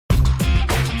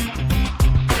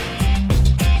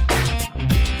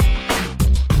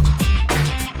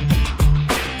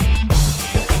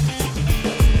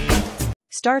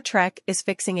Star Trek is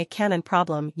fixing a canon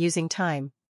problem using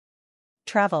time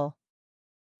travel.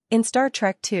 In Star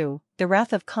Trek II, The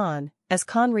Wrath of Khan, as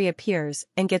Khan reappears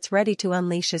and gets ready to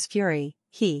unleash his fury,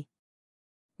 he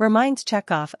reminds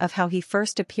Chekhov of how he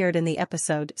first appeared in the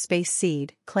episode Space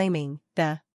Seed, claiming,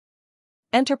 the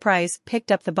Enterprise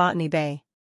picked up the Botany Bay.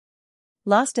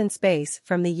 Lost in Space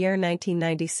from the year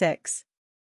 1996.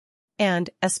 And,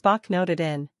 as Spock noted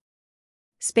in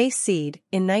Space Seed,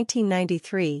 in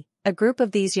 1993, a group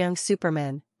of these young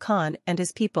supermen, Khan and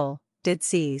his people, did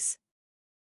seize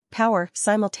power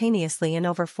simultaneously in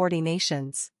over 40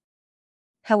 nations.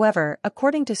 However,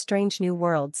 according to Strange New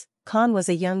Worlds, Khan was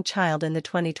a young child in the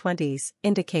 2020s,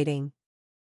 indicating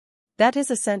that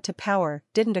his ascent to power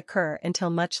didn't occur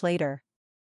until much later.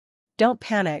 Don't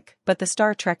panic, but the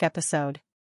Star Trek episode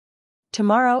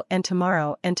Tomorrow and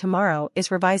Tomorrow and Tomorrow is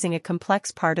revising a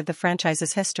complex part of the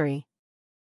franchise's history.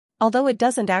 Although it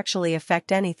doesn't actually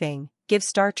affect anything, gives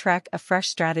Star Trek a fresh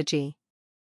strategy.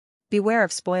 Beware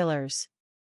of spoilers.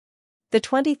 The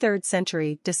 23rd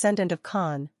century descendant of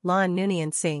Khan, Laan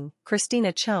Noonien Singh,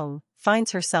 Christina Chung,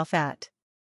 finds herself at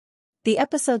the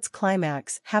episode's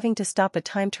climax having to stop a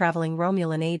time-traveling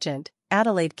Romulan agent,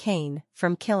 Adelaide Kane,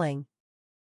 from killing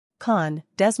Khan,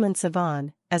 Desmond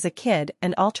Savan, as a kid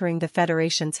and altering the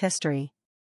Federation's history.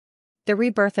 The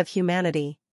rebirth of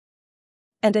humanity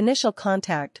and initial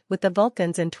contact with the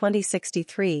Vulcans in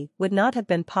 2063 would not have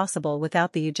been possible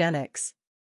without the eugenics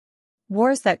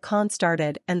wars that Khan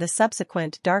started and the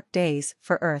subsequent dark days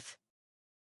for Earth.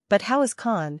 But how is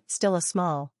Khan still a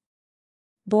small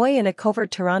boy in a covert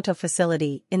Toronto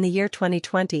facility in the year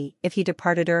 2020 if he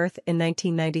departed Earth in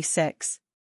 1996?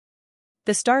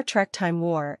 The Star Trek Time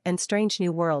War and Strange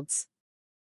New Worlds.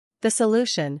 The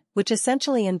solution, which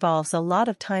essentially involves a lot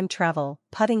of time travel,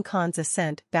 putting Khan's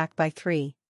ascent back by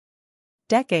 3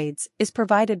 decades, is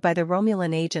provided by the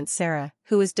Romulan agent Sarah,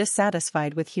 who is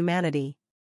dissatisfied with humanity.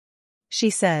 She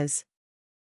says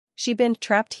she's been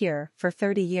trapped here for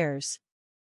 30 years.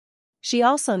 She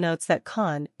also notes that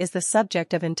Khan is the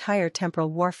subject of entire temporal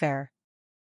warfare.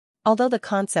 Although the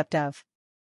concept of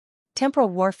temporal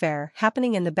warfare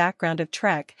happening in the background of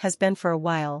Trek has been for a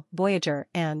while, Voyager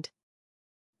and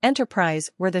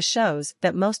Enterprise were the shows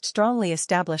that most strongly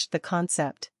established the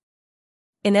concept.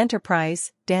 In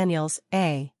Enterprise, Daniels,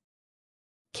 a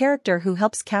character who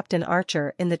helps Captain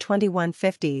Archer in the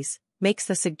 2150s, makes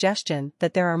the suggestion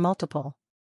that there are multiple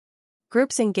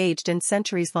groups engaged in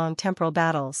centuries-long temporal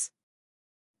battles.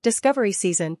 Discovery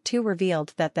Season 2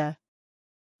 revealed that the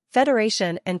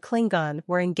Federation and Klingon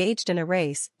were engaged in a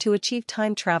race to achieve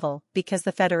time travel because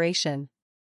the Federation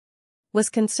was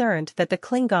concerned that the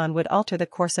Klingon would alter the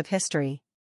course of history.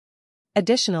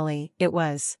 Additionally, it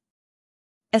was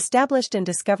established in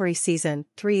Discovery Season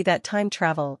 3 that time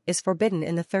travel is forbidden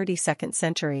in the 32nd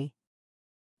century.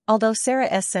 Although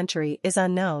Sarah's century is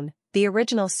unknown, the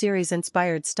original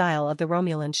series-inspired style of the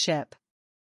Romulan ship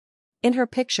in her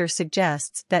picture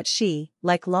suggests that she,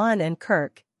 like La'an and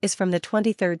Kirk, is from the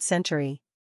 23rd century.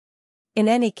 In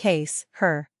any case,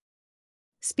 her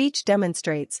speech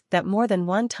demonstrates that more than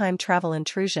one time travel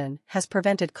intrusion has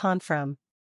prevented Khan from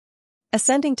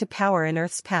ascending to power in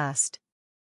Earth's past.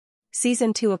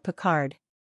 Season 2 of Picard.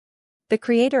 The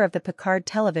creator of the Picard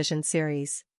television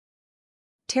series,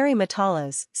 Terry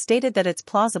Matalas, stated that it's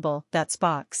plausible that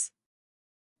Spock's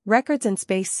records in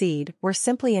Space Seed were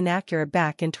simply inaccurate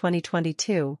back in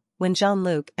 2022, when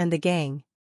Jean-Luc and the gang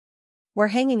were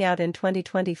hanging out in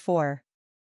 2024.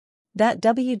 That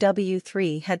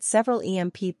WW3 had several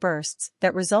EMP bursts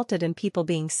that resulted in people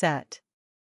being set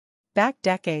back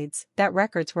decades, that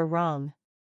records were wrong.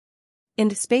 In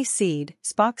Space Seed,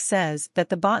 Spock says that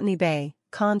the Botany Bay,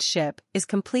 Khan's ship, is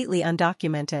completely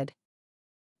undocumented.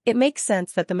 It makes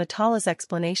sense that the Matalas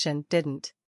explanation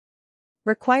didn't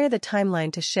require the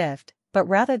timeline to shift, but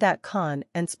rather that Khan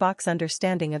and Spock's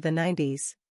understanding of the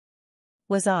 90s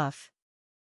was off.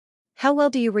 How well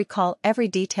do you recall every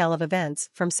detail of events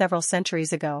from several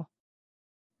centuries ago?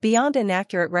 Beyond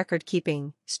inaccurate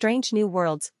record-keeping, Strange New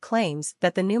Worlds claims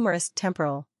that the numerous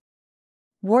temporal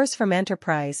wars from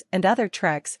Enterprise and other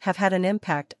Treks have had an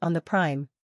impact on the Prime.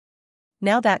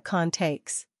 Now that Khan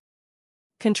takes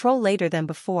control later than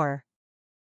before,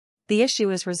 the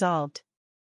issue is resolved.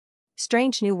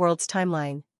 Strange New Worlds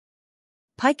timeline.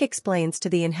 Pike explains to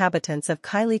the inhabitants of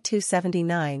Kylie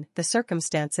 279 the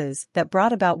circumstances that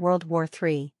brought about World War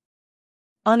III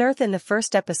on Earth in the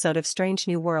first episode of Strange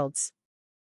New Worlds.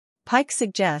 Pike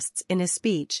suggests in his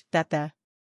speech that the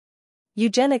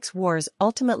eugenics wars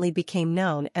ultimately became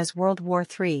known as World War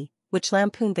III, which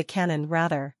lampooned the canon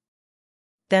rather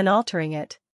than altering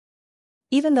it.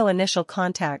 Even though initial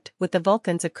contact with the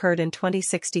Vulcans occurred in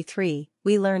 2063,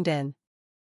 we learned in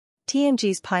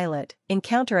TNG's pilot,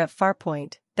 Encounter at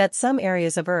Farpoint, that some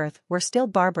areas of Earth were still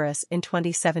barbarous in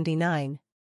 2079.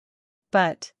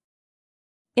 But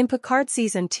in Picard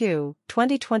Season 2,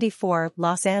 2024,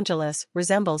 Los Angeles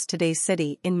resembles today's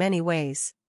city in many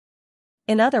ways.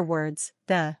 In other words,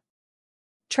 the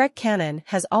Trek canon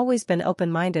has always been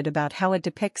open-minded about how it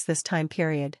depicts this time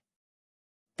period.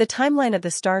 The timeline of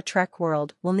the Star Trek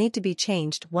world will need to be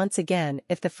changed once again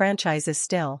if the franchise is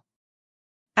still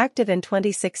active in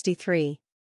 2063.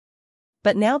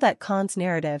 But now that Khan's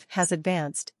narrative has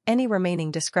advanced, any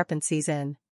remaining discrepancies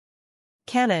in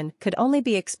canon could only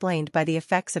be explained by the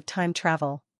effects of time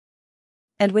travel.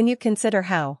 And when you consider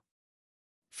how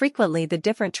frequently the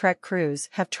different Trek crews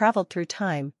have traveled through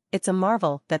time, it's a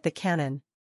marvel that the canon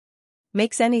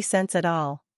makes any sense at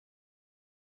all.